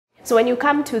So when you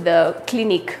come to the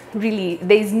clinic, really,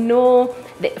 there's no,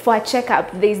 for a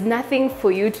checkup, there's nothing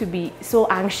for you to be so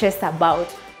anxious about.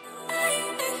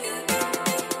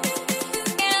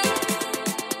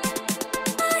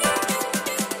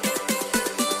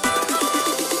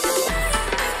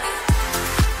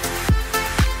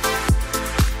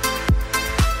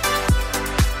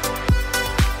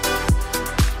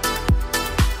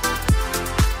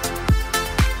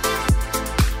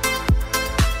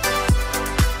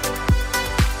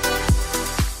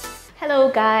 Hello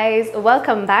guys,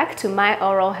 welcome back to My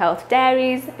Oral Health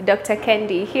Diaries. Dr.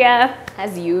 Kendi here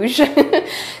as usual.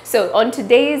 So on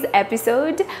today's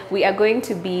episode, we are going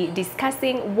to be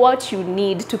discussing what you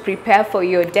need to prepare for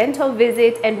your dental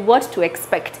visit and what to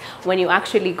expect when you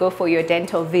actually go for your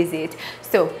dental visit.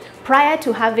 So prior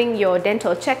to having your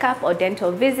dental checkup or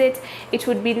dental visit, it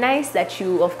would be nice that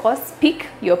you, of course, pick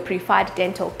your preferred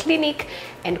dental clinic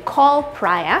and call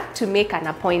prior to make an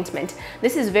appointment.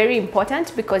 This is very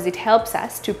important because it helps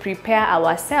us to prepare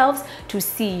ourselves to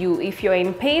see you. If you're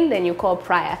in pain, then you call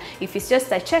prior. If it's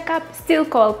just a checkup, still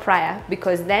call prior,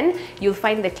 because then you'll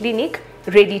find the clinic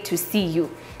ready to see you.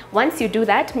 Once you do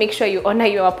that, make sure you honor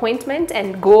your appointment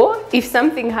and go. If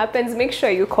something happens, make sure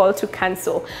you call to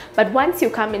cancel. But once you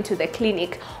come into the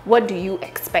clinic, what do you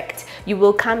expect? You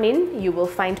will come in, you will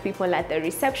find people at the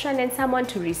reception and someone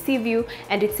to receive you.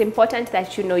 And it's important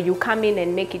that you come in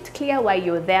and make it clear why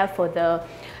you're there for the,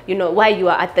 why you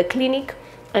are at the clinic,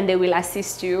 and they will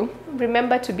assist you.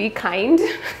 Remember to be kind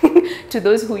to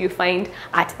those who you find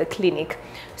at the clinic.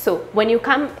 So when you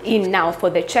come in now for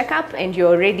the checkup and you're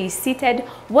already seated,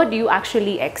 what do you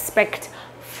actually expect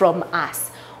from us?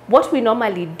 What we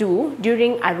normally do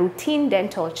during a routine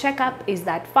dental checkup is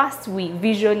that first we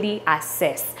visually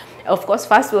assess. Of course,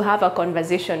 first we'll have a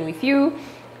conversation with you,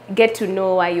 get to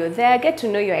know why you're there, get to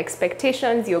know your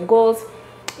expectations, your goals,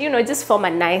 just form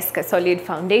a nice solid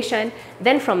foundation.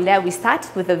 Then from there we start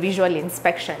with the visual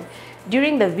inspection.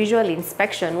 During the visual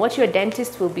inspection, what your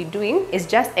dentist will be doing is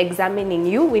just examining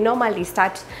you. We normally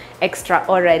start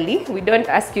extraorally. We don't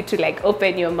ask you to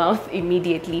open your mouth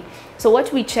immediately. So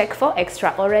what we check for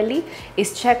extraorally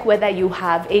is check whether you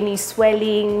have any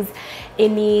swellings,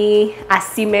 any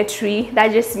asymmetry.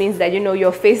 That just means that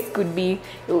your face could be,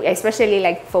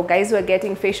 especially for guys who are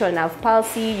getting facial nerve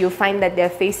palsy, you find that their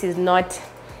face is not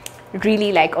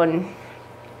really on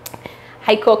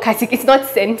hypocatic, it's not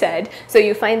centered, so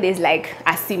you find there's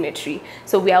asymmetry.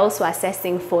 So we are also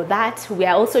assessing for that. We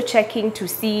are also checking to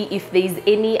see if there's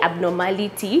any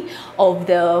abnormality of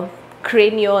the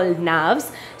cranial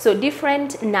nerves. So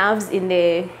different nerves in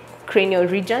the cranial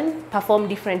region perform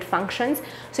different functions.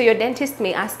 So your dentist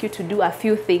may ask you to do a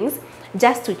few things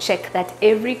just to check that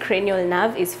every cranial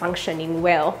nerve is functioning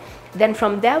well. Then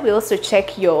from there we also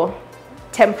check your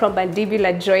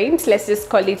temporomandibular joint, let's just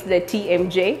call it the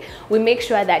TMJ. We make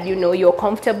sure that you're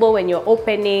comfortable when you're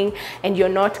opening and you're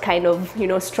not kind of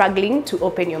struggling to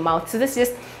open your mouth. So this is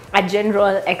just a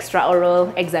general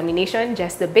extraoral examination,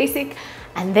 just the basic.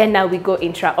 And then now we go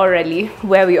intraorally,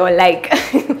 where we all like.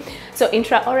 So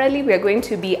intraorally, we're going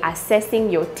to be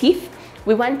assessing your teeth.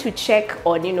 We want to check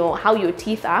on how your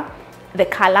teeth are, the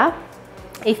color,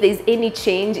 if there's any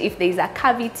change, if there's a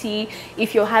cavity,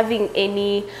 if you're having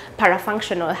any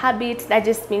parafunctional habits. That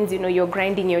just means you're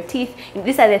grinding your teeth.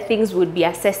 These are the things we'll be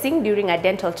assessing during a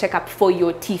dental checkup for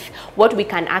your teeth, what we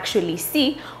can actually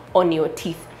see on your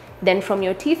teeth. Then from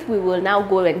your teeth, we will now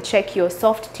go and check your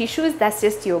soft tissues. That's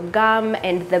just your gum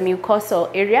and the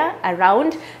mucosal area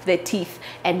around the teeth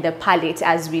and the palate,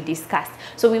 as we discussed.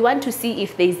 So we want to see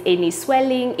if there's any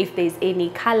swelling, if there's any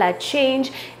color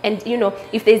change, and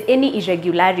if there's any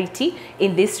irregularity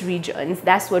in these regions.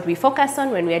 That's what we focus on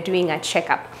when we are doing a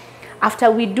checkup. After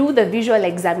we do the visual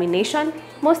examination,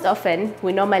 most often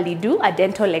we normally do a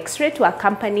dental x-ray to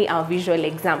accompany our visual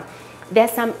exam. There are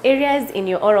some areas in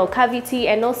your oral cavity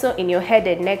and also in your head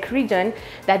and neck region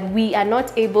that we are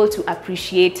not able to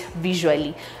appreciate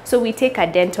visually. So we take a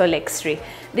dental x-ray.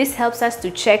 This helps us to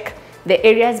check the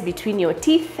areas between your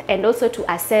teeth and also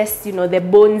to assess, the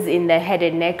bones in the head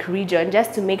and neck region,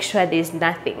 just to make sure there's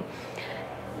nothing.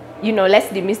 Let's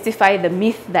demystify the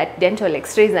myth that dental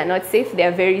x-rays are not safe. They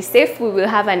are very safe. We will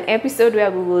have an episode where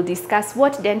we will discuss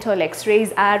what dental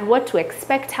x-rays are, what to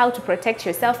expect, how to protect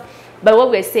yourself. But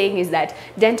what we're saying is that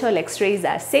dental x-rays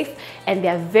are safe and they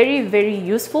are very, very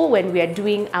useful when we are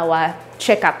doing our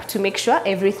checkup to make sure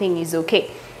everything is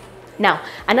okay. Now,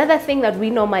 another thing that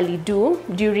we normally do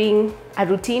during a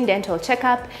routine dental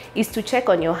checkup is to check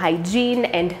on your hygiene,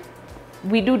 and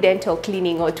we do dental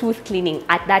cleaning or tooth cleaning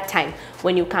at that time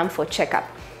when you come for checkup.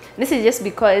 This is just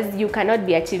because you cannot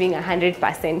be achieving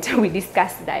 100%. We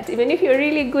discussed that. Even if you're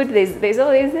really good, there's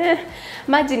always a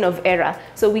margin of error.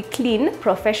 So we clean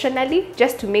professionally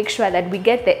just to make sure that we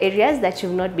get the areas that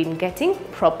you've not been getting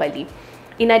properly.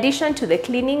 In addition to the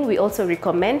cleaning, we also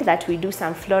recommend that we do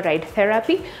some fluoride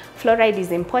therapy. Fluoride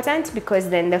is important because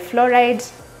then the fluoride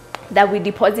that we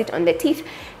deposit on the teeth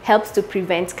helps to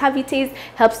prevent cavities,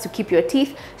 helps to keep your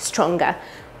teeth stronger.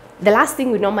 The last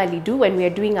thing we normally do when we are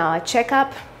doing our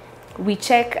checkup, we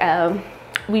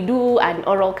do an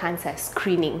oral cancer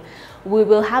screening. We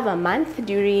will have a month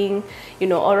during,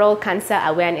 Oral Cancer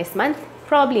Awareness Month,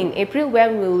 probably in April, where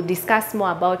we'll discuss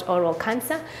more about oral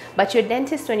cancer. But your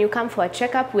dentist, when you come for a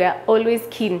checkup, we are always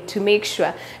keen to make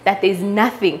sure that there's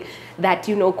nothing that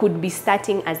could be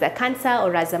starting as a cancer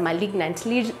or as a malignant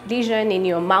lesion in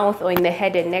your mouth or in the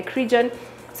head and neck region.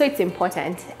 So it's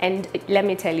important. And let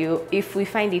me tell you, if we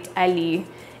find it early,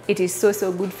 it is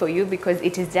so good for you because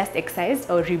it is just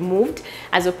excised or removed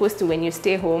as opposed to when you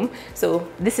stay home. So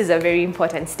this is a very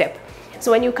important step.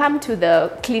 So when you come to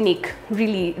the clinic,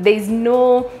 really,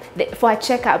 for a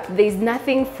checkup, there's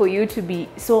nothing for you to be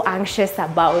so anxious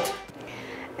about.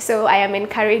 So I am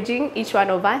encouraging each one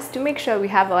of us to make sure we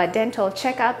have our dental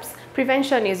checkups.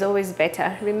 Prevention is always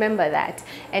better, remember that.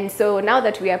 And so now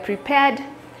that we are prepared,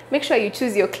 make sure you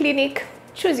choose your clinic,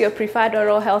 choose your preferred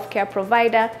oral health care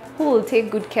provider who will take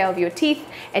good care of your teeth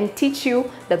and teach you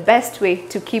the best way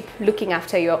to keep looking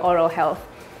after your oral health.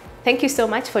 Thank you so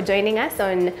much for joining us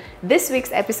on this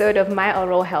week's episode of My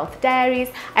Oral Health Diaries.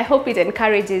 I hope it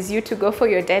encourages you to go for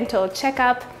your dental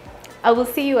checkup. I will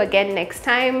see you again next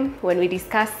time when we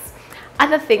discuss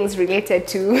other things related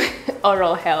to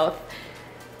oral health.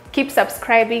 Keep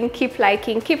subscribing, keep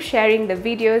liking, keep sharing the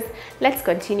videos. Let's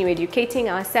continue educating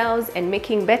ourselves and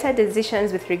making better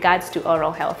decisions with regards to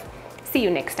oral health. See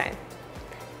you next time.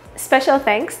 Special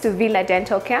thanks to Villa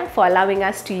Dental Care for allowing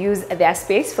us to use their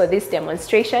space for this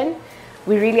demonstration.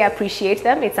 We really appreciate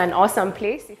them. It's an awesome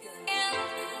place.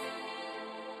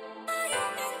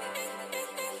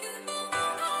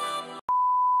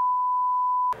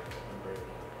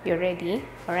 You're ready?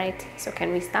 All right, so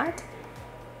can we start?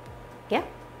 Yeah?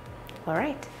 All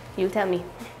right, you tell me.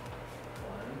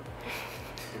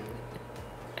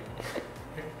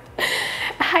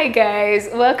 Hi guys,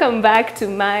 welcome back to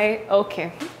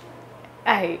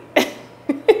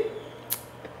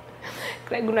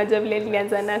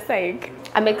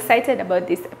I'm excited about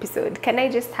this episode. Can I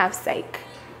just have psych?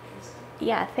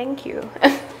 Yeah, thank you.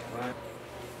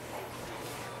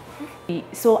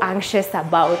 So anxious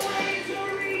about